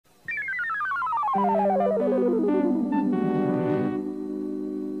Hello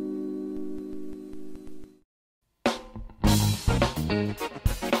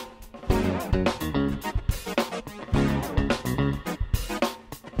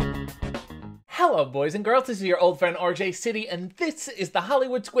boys and girls, this is your old friend RJ City, and this is the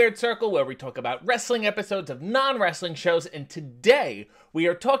Hollywood Squared Circle, where we talk about wrestling episodes of non-wrestling shows, and today we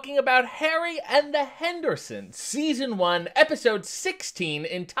are talking about Harry and the Hendersons, Season 1, Episode 16,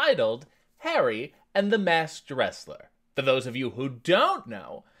 entitled Harry and the Masked Wrestler. For those of you who don't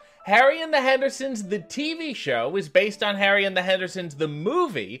know, Harry and the Hendersons, the TV show, is based on Harry and the Hendersons, the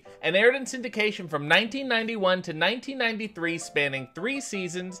movie, and aired in syndication from 1991 to 1993, spanning 3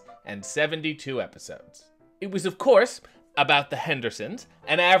 seasons and 72 episodes. It was, of course, about the Hendersons,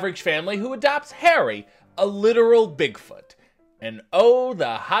 an average family who adopts Harry, a literal Bigfoot. And oh,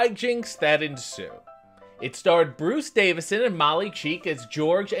 the hijinks that ensue. It starred Bruce Davison and Molly Cheek as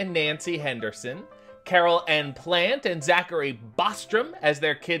George and Nancy Henderson, Carol Ann Plant and Zachary Bostrom as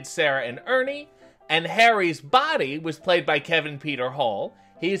their kids Sarah and Ernie, and Harry's body was played by Kevin Peter Hall,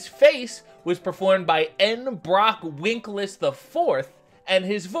 his face was performed by N. Brock Winkless IV, and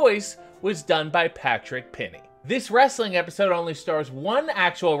his voice was done by Patrick Pinney. This wrestling episode only stars one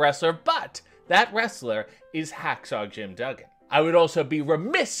actual wrestler, but that wrestler is Hacksaw Jim Duggan. I would also be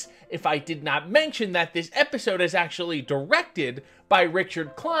remiss if I did not mention that this episode is actually directed by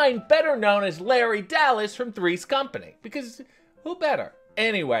Richard Klein, better known as Larry Dallas from Three's Company, because who better?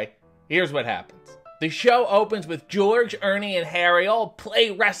 Anyway, here's what happens. The show opens with George, Ernie, and Harry all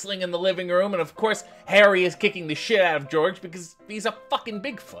play wrestling in the living room, and of course, Harry is kicking the shit out of George because he's a fucking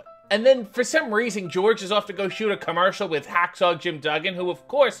Bigfoot. And then, for some reason, George is off to go shoot a commercial with Hacksaw Jim Duggan, who, of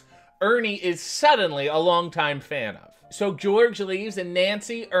course, Ernie is suddenly a longtime fan of. So George leaves, and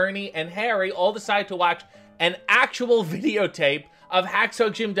Nancy, Ernie, and Harry all decide to watch an actual videotape of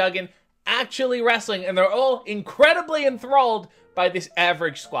Hacksaw Jim Duggan actually wrestling, and they're all incredibly enthralled by this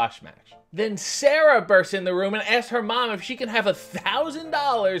average squash match. Then Sarah bursts in the room and asks her mom if she can have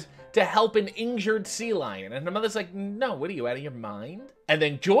 $1,000 to help an injured sea lion. And her mother's like, no, what are you, out of your mind? And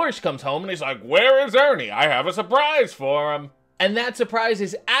then George comes home and he's like, where is Ernie? I have a surprise for him. And that surprise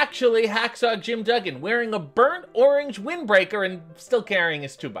is actually Hacksaw Jim Duggan, wearing a burnt orange windbreaker and still carrying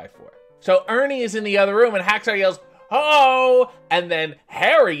his 2x4. So Ernie is in the other room and Hacksaw yells, ho! And then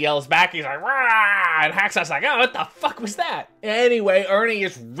Harry yells back, he's like, rah! And Hacksaw's like, oh, what the fuck was that? Anyway, Ernie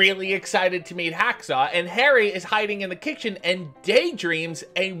is really excited to meet Hacksaw, and Harry is hiding in the kitchen and daydreams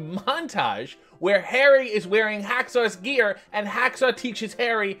a montage where Harry is wearing Hacksaw's gear and Hacksaw teaches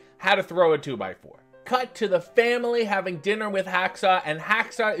Harry how to throw a 2x4. Cut to the family having dinner with Hacksaw, and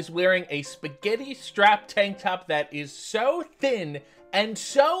Hacksaw is wearing a spaghetti strap tank top that is so thin and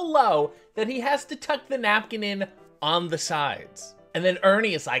so low that he has to tuck the napkin in on the sides. And then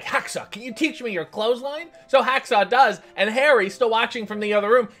Ernie is like, Hacksaw, can you teach me your clothesline? So Hacksaw does, and Harry, still watching from the other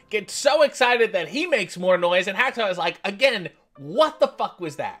room, gets so excited that he makes more noise, and Hacksaw is like, again, what the fuck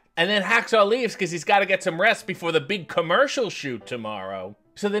was that? And then Hacksaw leaves because he's got to get some rest before the big commercial shoot tomorrow.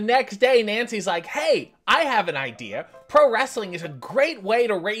 So the next day, Nancy's like, hey, I have an idea. Pro wrestling is a great way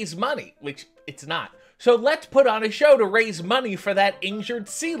to raise money, which it's not. So let's put on a show to raise money for that injured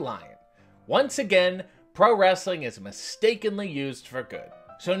sea lion. Once again, pro wrestling is mistakenly used for good.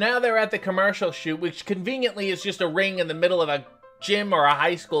 So now they're at the commercial shoot, which conveniently is just a ring in the middle of a gym or a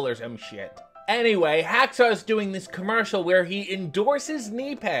high school or some shit. Anyway, Hacksaw is doing this commercial where he endorses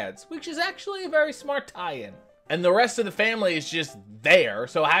knee pads, which is actually a very smart tie-in. And the rest of the family is just there.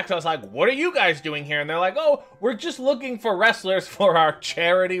 So Hacksaw's like, what are you guys doing here? And they're like, oh, we're just looking for wrestlers for our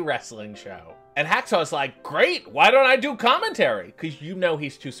charity wrestling show. And Hacksaw's like, great, why don't I do commentary? Because you know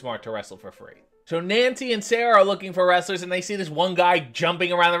he's too smart to wrestle for free. So Nancy and Sarah are looking for wrestlers, and they see this one guy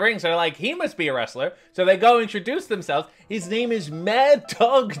jumping around the ring. So they're like, he must be a wrestler. So they go introduce themselves. His name is Mad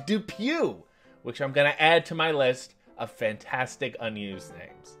Dog Depew, which I'm going to add to my list of fantastic unused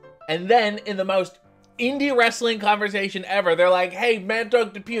names. And then in the most indie wrestling conversation ever, they're like, hey, Mad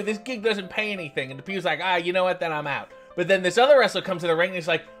Dog Depew, this gig doesn't pay anything. And Depew's like, you know what, then I'm out. But then this other wrestler comes to the ring and he's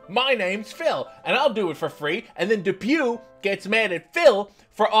like, my name's Phil, and I'll do it for free. And then Depew gets mad at Phil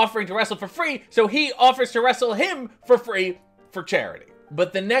for offering to wrestle for free, so he offers to wrestle him for free for charity.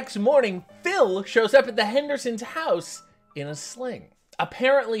 But the next morning, Phil shows up at the Hendersons' house in a sling.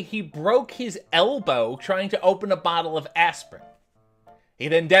 Apparently, he broke his elbow trying to open a bottle of aspirin. He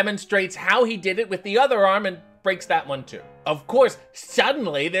then demonstrates how he did it with the other arm and breaks that one too. Of course,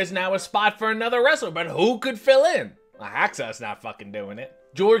 suddenly there's now a spot for another wrestler, but who could fill in? Well, Hacksaw's not fucking doing it.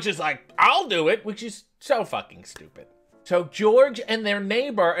 George is like, I'll do it, which is so fucking stupid. So George and their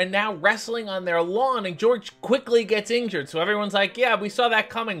neighbor are now wrestling on their lawn, and George quickly gets injured. So everyone's like, yeah, we saw that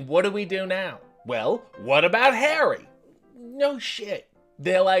coming. What do we do now? Well, what about Harry? No shit.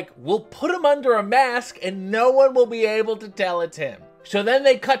 They're like, we'll put him under a mask and no one will be able to tell it's him. So then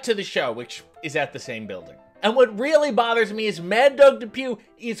they cut to the show, which is at the same building. And what really bothers me is Mad Dog Depew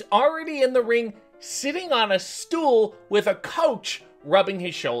is already in the ring, sitting on a stool with a coach rubbing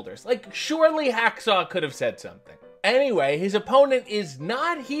his shoulders. Like, surely Hacksaw could have said something. Anyway, his opponent is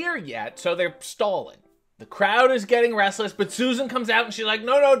not here yet, so they're stalling. The crowd is getting restless, but Susan comes out and she's like,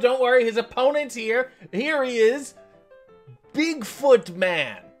 no, don't worry, his opponent's here. Here he is. Bigfoot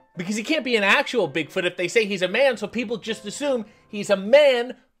Man. Because he can't be an actual Bigfoot if they say he's a man, so people just assume he's a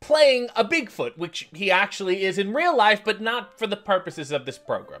man playing a Bigfoot, which he actually is in real life, but not for the purposes of this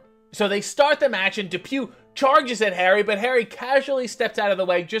program. So they start the match, and Depew charges at Harry, but Harry casually steps out of the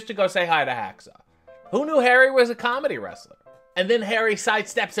way just to go say hi to Hacksaw. Who knew Harry was a comedy wrestler? And then Harry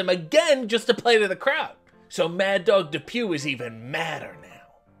sidesteps him again just to play to the crowd. So Mad Dog Depew is even madder now.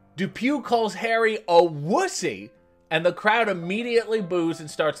 Depew calls Harry a wussy, and the crowd immediately boos and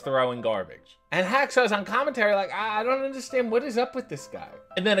starts throwing garbage. And Hacksaw's on commentary like, I don't understand, what is up with this guy?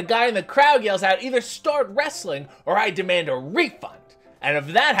 And then a guy in the crowd yells out, either start wrestling or I demand a refund. And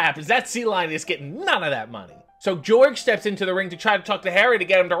if that happens, that sea lion is getting none of that money. So George steps into the ring to try to talk to Harry to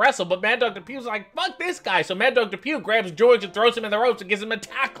get him to wrestle, but Mad Dog Depew's like, fuck this guy. So Mad Dog Depew grabs George and throws him in the ropes and gives him a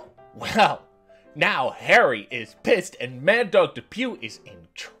tackle. Well, now Harry is pissed and Mad Dog Depew is in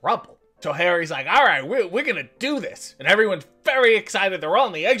trouble. So Harry's like, all right, we're gonna do this. And everyone's very excited. They're all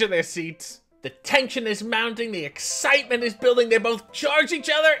on the edge of their seats. The tension is mounting. The excitement is building. They both charge each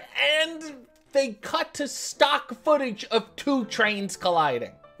other and they cut to stock footage of two trains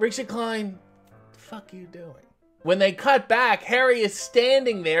colliding. Richard Klein, the fuck you doing? When they cut back, Harry is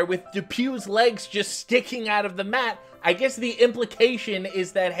standing there with Depew's legs just sticking out of the mat. I guess the implication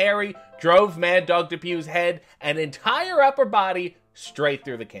is that Harry drove Mad Dog Depew's head and entire upper body straight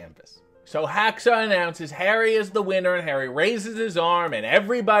through the canvas. So Hacksaw announces Harry is the winner, and Harry raises his arm and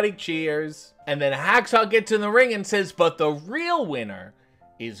everybody cheers. And then Hacksaw gets in the ring and says, but the real winner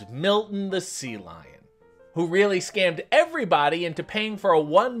is Milton the Sea Lion, who really scammed everybody into paying for a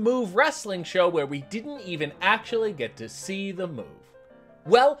one-move wrestling show where we didn't even actually get to see the move.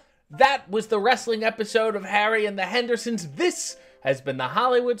 Well, that was the wrestling episode of Harry and the Hendersons. This has been the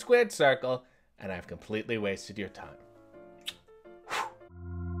Hollywood Squared Circle, and I've completely wasted your time.